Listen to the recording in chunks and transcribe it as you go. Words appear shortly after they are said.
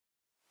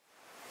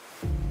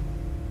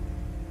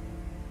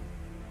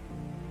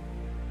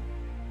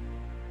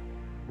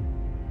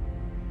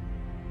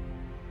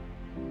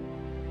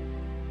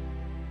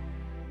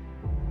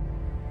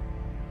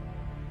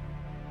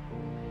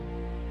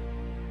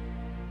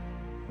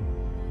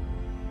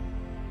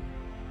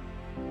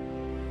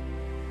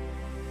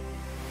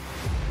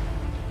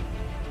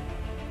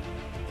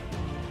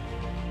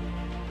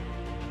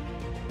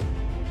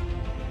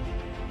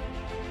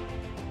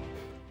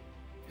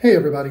Hey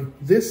everybody,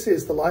 this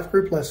is the Life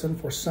Group lesson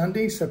for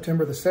Sunday,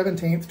 September the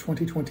 17th,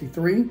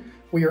 2023.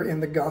 We are in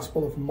the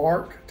Gospel of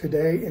Mark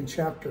today in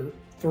chapter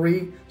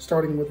 3,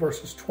 starting with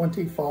verses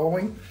 20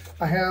 following.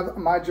 I have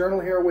my journal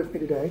here with me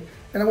today,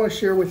 and I want to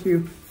share with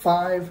you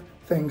 5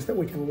 things that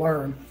we can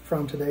learn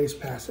from today's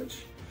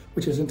passage,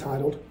 which is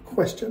entitled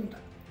Questioned.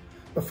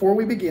 Before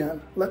we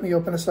begin, let me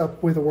open us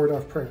up with a word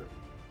of prayer.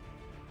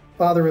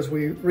 Father, as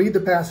we read the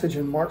passage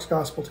in Mark's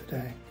Gospel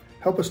today,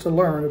 help us to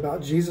learn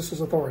about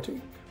Jesus'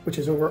 authority, which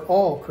is over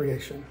all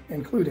creation,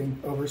 including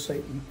over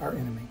Satan, our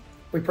enemy.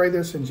 We pray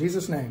this in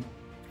Jesus' name,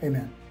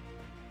 amen.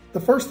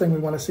 The first thing we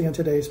want to see in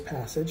today's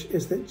passage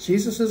is that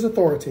Jesus'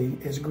 authority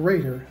is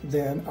greater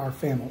than our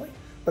family.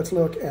 Let's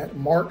look at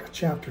Mark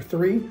chapter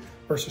 3,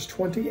 verses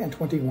 20 and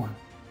 21.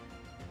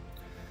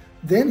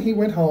 Then he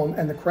went home,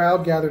 and the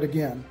crowd gathered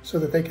again, so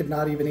that they could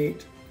not even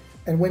eat.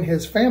 And when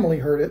his family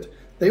heard it,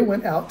 they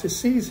went out to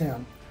seize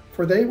him,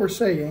 for they were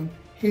saying,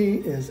 "He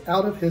is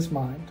out of his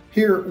mind."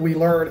 Here we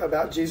learn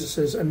about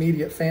Jesus'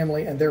 immediate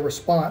family and their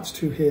response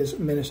to his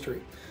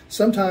ministry.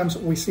 Sometimes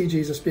we see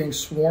Jesus being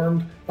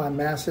swarmed by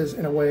masses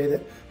in a way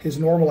that his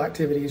normal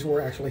activities were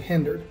actually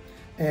hindered.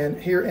 And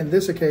here in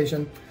this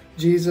occasion,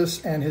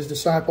 Jesus and his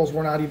disciples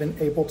were not even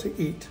able to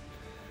eat.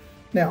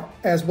 Now,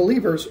 as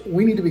believers,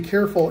 we need to be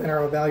careful in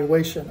our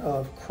evaluation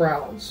of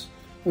crowds.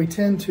 We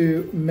tend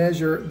to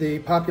measure the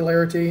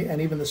popularity and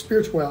even the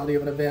spirituality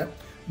of an event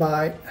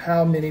by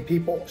how many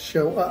people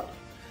show up.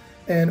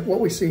 And what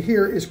we see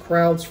here is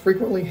crowds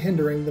frequently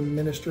hindering the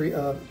ministry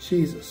of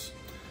Jesus.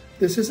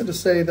 This isn't to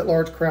say that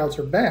large crowds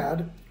are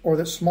bad or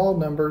that small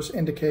numbers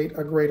indicate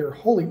a greater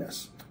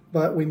holiness,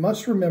 but we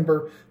must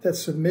remember that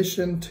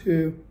submission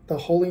to the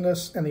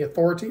holiness and the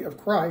authority of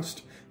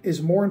Christ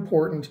is more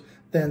important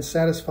than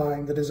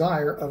satisfying the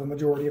desire of a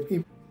majority of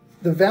people.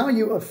 The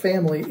value of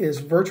family is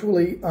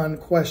virtually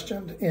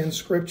unquestioned in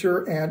Scripture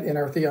and in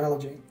our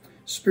theology.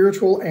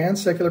 Spiritual and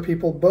secular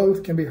people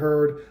both can be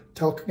heard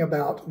talking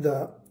about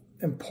the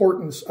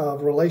importance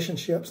of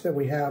relationships that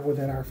we have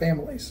within our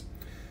families.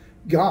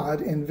 God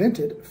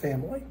invented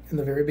family in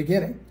the very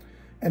beginning.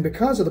 And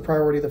because of the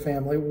priority of the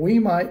family, we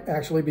might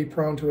actually be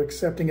prone to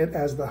accepting it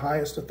as the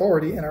highest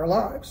authority in our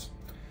lives.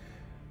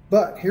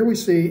 But here we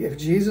see if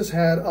Jesus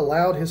had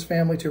allowed his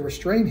family to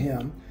restrain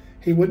him,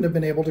 he wouldn't have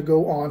been able to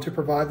go on to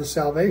provide the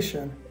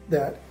salvation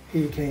that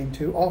he came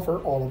to offer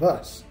all of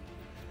us.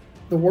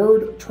 The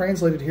word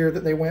translated here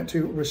that they went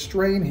to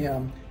restrain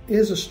him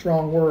is a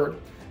strong word.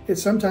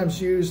 It's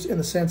sometimes used in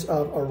the sense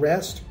of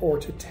arrest or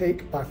to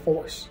take by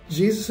force.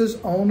 Jesus'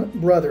 own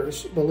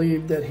brothers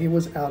believed that he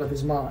was out of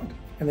his mind,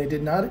 and they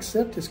did not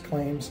accept his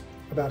claims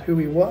about who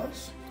he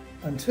was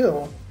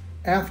until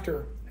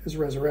after his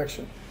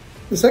resurrection.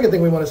 The second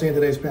thing we want to see in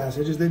today's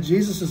passage is that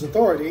Jesus'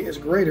 authority is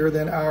greater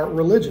than our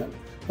religion.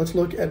 Let's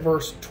look at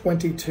verse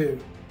 22.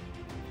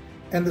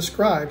 And the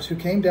scribes who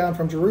came down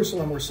from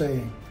Jerusalem were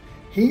saying,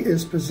 "He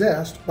is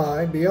possessed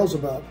by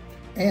Beelzebub,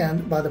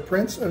 and by the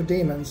prince of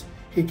demons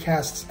he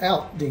casts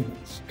out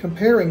demons."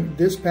 Comparing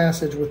this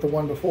passage with the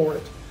one before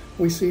it,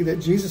 we see that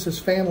Jesus'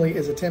 family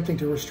is attempting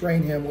to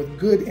restrain him with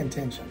good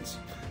intentions.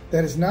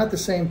 That is not the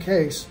same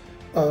case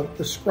of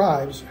the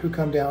scribes who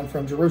come down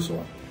from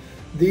Jerusalem.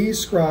 These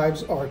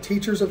scribes are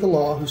teachers of the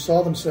law who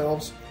saw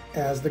themselves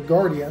as the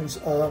guardians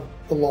of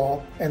the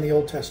law and the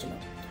Old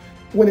Testament.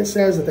 When it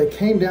says that they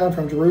came down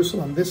from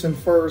Jerusalem, this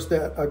infers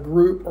that a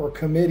group or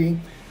committee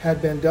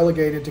had been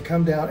delegated to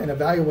come down and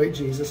evaluate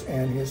Jesus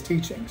and his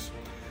teachings.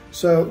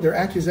 So their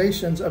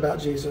accusations about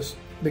Jesus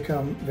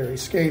become very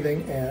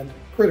scathing and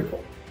critical.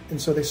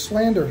 And so they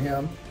slander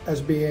him as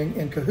being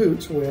in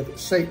cahoots with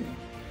Satan.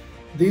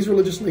 These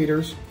religious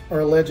leaders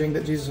are alleging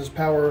that Jesus'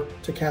 power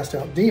to cast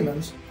out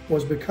demons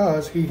was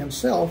because he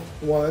himself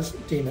was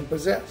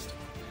demon-possessed.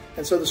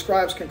 And so the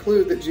scribes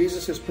conclude that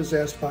Jesus is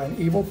possessed by an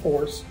evil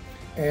force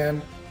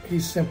and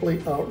he's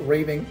simply a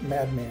raving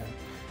madman.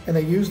 And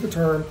they use the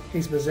term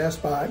he's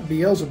possessed by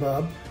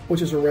Beelzebub,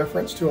 which is a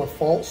reference to a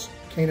false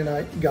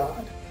Canaanite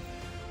god.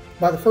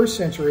 By the 1st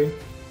century,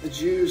 the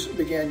Jews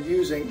began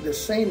using the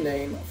same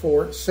name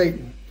for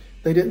Satan.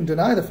 They didn't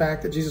deny the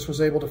fact that Jesus was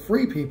able to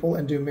free people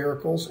and do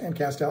miracles and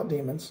cast out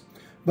demons,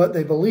 but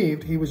they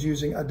believed he was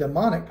using a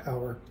demonic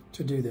power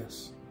to do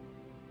this.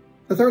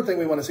 The third thing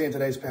we want to see in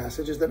today's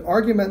passage is that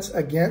arguments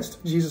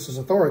against Jesus'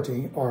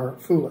 authority are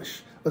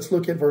foolish. Let's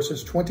look at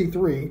verses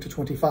 23 to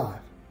 25.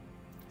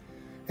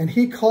 And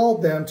he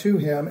called them to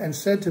him and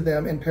said to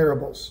them in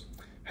parables,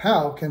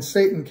 "How can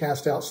Satan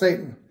cast out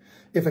Satan?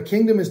 If a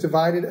kingdom is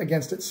divided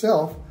against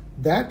itself,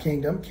 that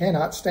kingdom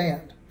cannot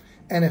stand.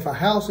 And if a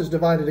house is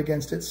divided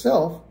against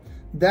itself,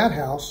 that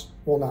house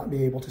will not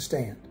be able to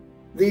stand."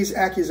 These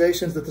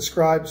accusations that the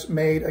scribes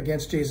made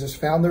against Jesus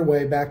found their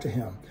way back to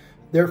him.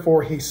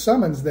 Therefore, he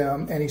summons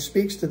them and he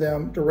speaks to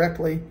them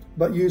directly,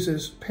 but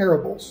uses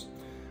parables.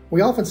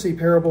 We often see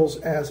parables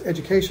as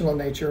educational in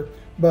nature,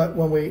 but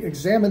when we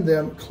examine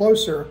them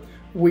closer,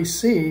 we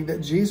see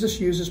that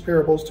Jesus uses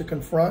parables to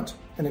confront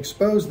and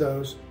expose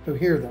those who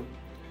hear them.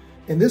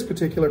 In this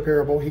particular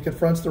parable, he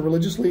confronts the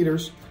religious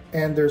leaders,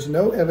 and there's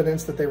no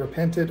evidence that they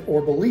repented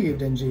or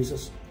believed in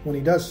Jesus when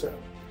he does so.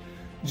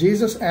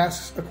 Jesus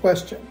asks a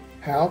question: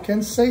 how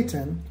can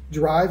Satan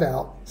drive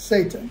out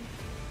Satan?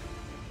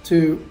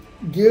 To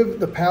give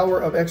the power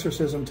of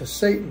exorcism to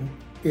Satan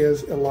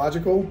is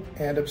illogical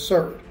and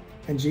absurd,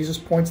 and Jesus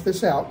points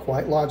this out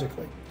quite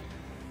logically.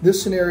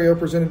 This scenario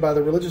presented by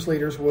the religious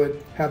leaders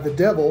would have the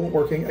devil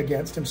working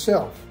against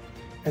himself,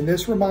 and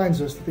this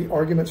reminds us that the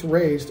arguments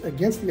raised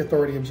against the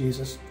authority of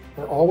Jesus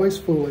are always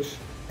foolish,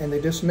 and they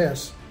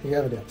dismiss the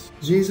evidence.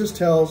 Jesus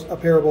tells a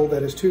parable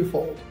that is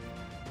twofold.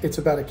 It's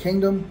about a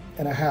kingdom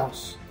and a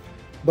house.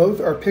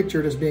 Both are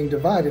pictured as being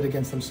divided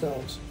against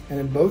themselves, and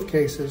in both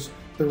cases,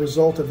 the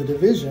result of the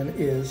division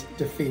is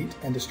defeat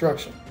and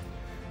destruction.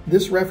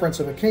 This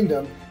reference of a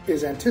kingdom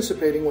is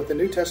anticipating what the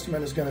New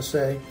Testament is going to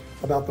say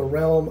about the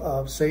realm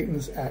of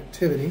Satan's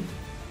activity.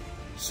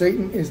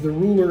 Satan is the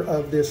ruler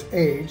of this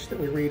age that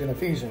we read in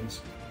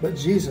Ephesians, but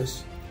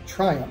Jesus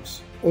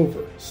triumphs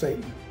over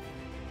Satan.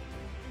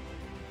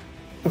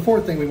 The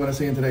fourth thing we want to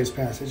see in today's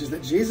passage is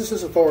that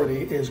Jesus'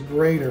 authority is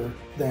greater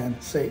than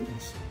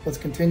Satan's. Let's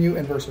continue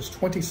in verses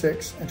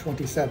 26 and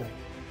 27.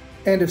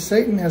 And if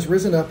Satan has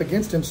risen up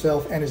against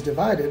himself and is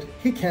divided,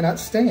 he cannot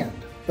stand,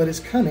 but is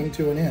coming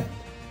to an end.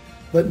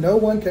 But no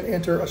one can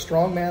enter a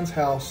strong man's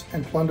house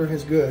and plunder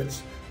his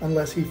goods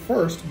unless he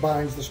first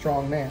binds the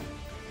strong man.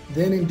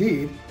 Then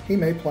indeed he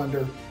may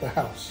plunder the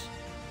house.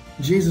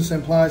 Jesus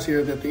implies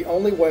here that the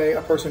only way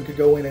a person could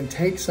go in and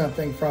take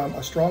something from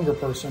a stronger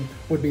person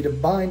would be to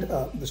bind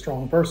up the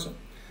strong person.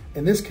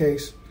 In this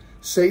case,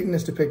 Satan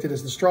is depicted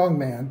as the strong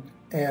man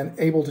and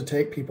able to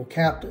take people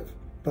captive.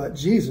 But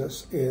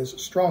Jesus is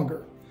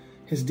stronger.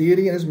 His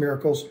deity and his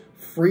miracles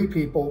free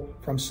people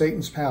from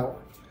Satan's power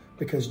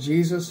because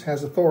Jesus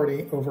has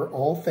authority over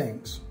all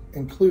things,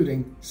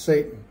 including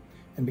Satan.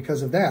 And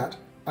because of that,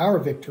 our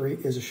victory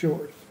is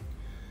assured.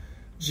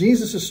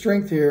 Jesus'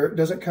 strength here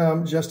doesn't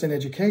come just in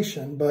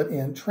education, but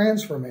in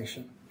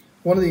transformation.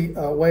 One of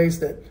the ways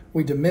that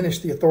we diminish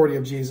the authority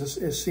of Jesus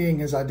is seeing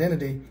his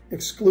identity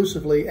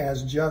exclusively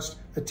as just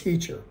a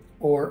teacher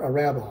or a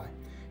rabbi.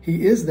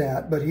 He is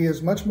that, but he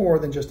is much more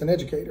than just an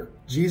educator.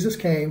 Jesus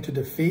came to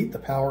defeat the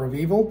power of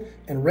evil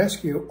and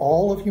rescue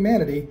all of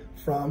humanity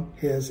from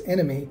his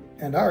enemy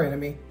and our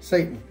enemy,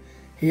 Satan.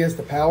 He has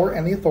the power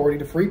and the authority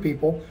to free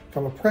people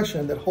from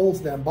oppression that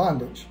holds them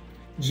bondage.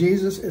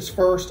 Jesus is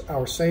first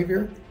our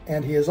Savior,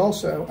 and he is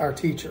also our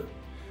teacher.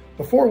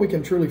 Before we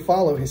can truly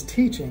follow his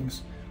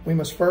teachings, we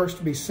must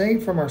first be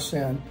saved from our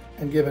sin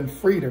and given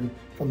freedom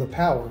from the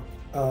power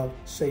of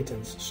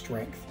Satan's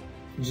strength.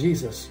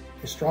 Jesus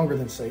is stronger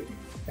than Satan,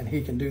 and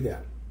he can do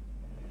that.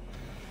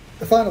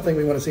 The final thing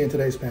we want to see in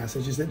today's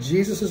passage is that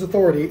Jesus'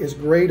 authority is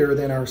greater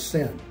than our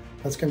sin.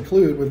 Let's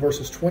conclude with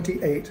verses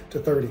 28 to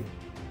 30.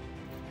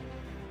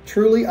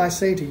 Truly I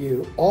say to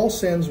you, all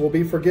sins will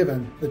be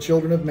forgiven the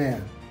children of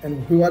man,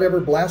 and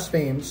whoever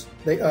blasphemes,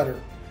 they utter.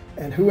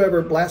 And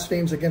whoever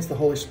blasphemes against the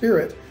Holy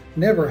Spirit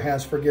never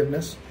has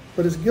forgiveness,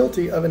 but is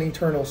guilty of an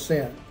eternal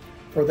sin.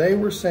 For they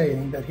were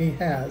saying that he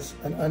has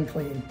an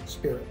unclean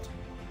spirit.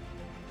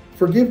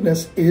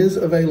 Forgiveness is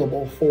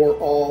available for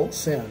all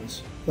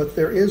sins, but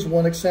there is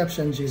one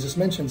exception Jesus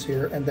mentions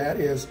here, and that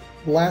is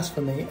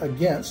blasphemy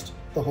against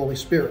the Holy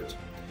Spirit.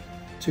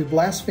 To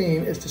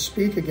blaspheme is to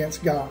speak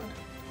against God.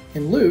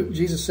 In Luke,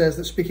 Jesus says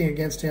that speaking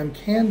against him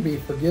can be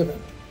forgiven.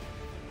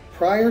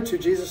 Prior to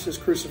Jesus'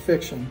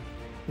 crucifixion,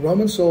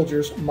 Roman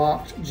soldiers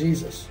mocked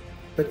Jesus,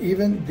 but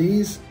even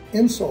these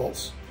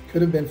insults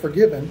could have been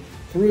forgiven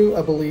through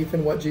a belief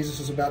in what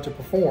Jesus is about to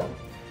perform,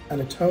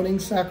 an atoning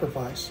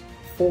sacrifice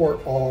for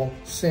all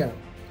sin.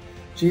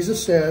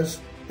 Jesus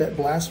says that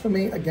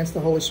blasphemy against the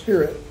Holy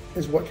Spirit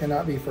is what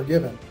cannot be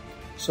forgiven.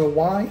 So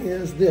why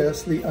is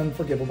this the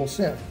unforgivable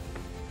sin?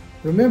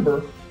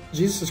 Remember,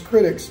 Jesus'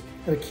 critics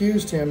had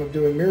accused him of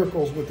doing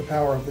miracles with the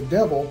power of the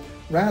devil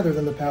rather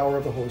than the power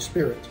of the Holy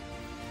Spirit.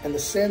 And the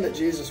sin that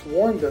Jesus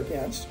warned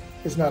against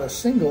is not a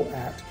single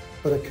act,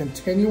 but a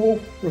continual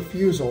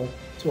refusal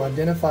to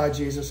identify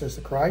Jesus as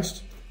the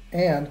Christ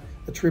and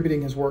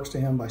attributing his works to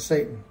him by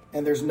Satan.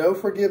 And there's no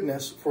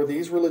forgiveness for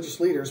these religious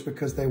leaders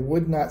because they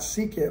would not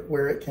seek it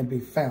where it can be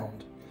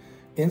found,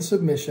 in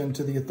submission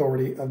to the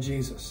authority of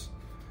Jesus.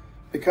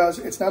 Because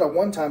it's not a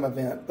one-time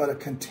event, but a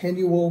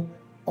continual,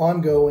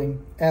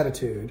 ongoing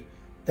attitude,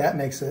 that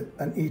makes it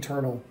an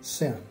eternal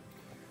sin.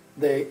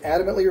 They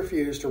adamantly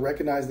refuse to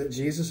recognize that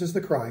Jesus is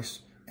the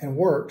Christ and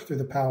worked through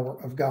the power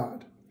of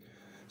God.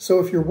 So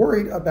if you're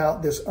worried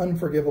about this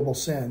unforgivable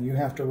sin, you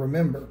have to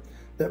remember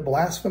that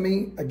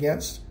blasphemy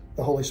against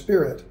the Holy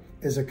Spirit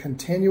is a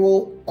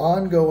continual,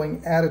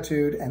 ongoing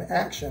attitude and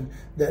action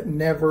that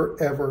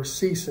never, ever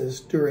ceases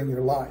during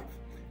your life.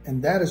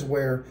 And that is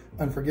where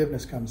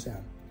unforgiveness comes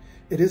in.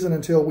 It isn't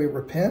until we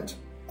repent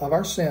of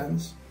our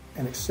sins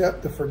and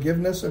accept the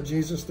forgiveness of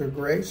Jesus through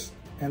grace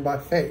and by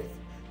faith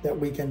that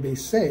we can be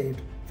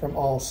saved from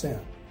all sin.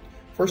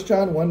 1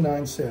 John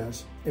 1:9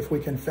 says, if we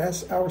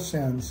confess our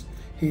sins,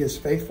 he is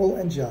faithful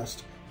and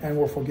just and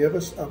will forgive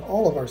us of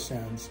all of our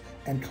sins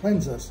and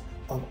cleanse us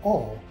of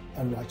all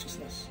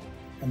unrighteousness.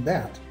 And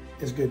that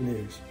is good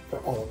news for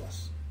all of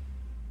us.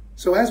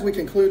 So as we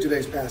conclude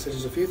today's passage,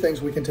 there's a few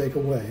things we can take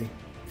away.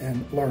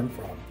 and learn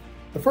from.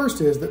 The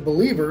first is that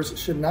believers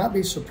should not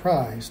be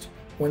surprised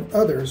when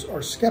others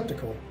are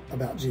skeptical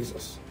about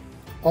Jesus.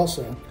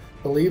 Also,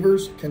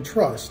 believers can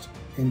trust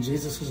in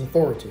Jesus'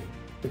 authority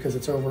because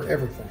it's over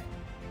everything.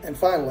 And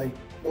finally,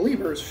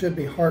 believers should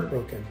be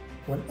heartbroken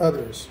when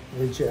others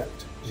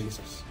reject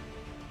Jesus.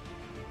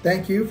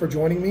 Thank you for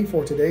joining me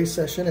for today's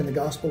session in the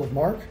Gospel of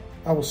Mark.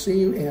 I will see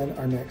you in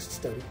our next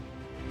study.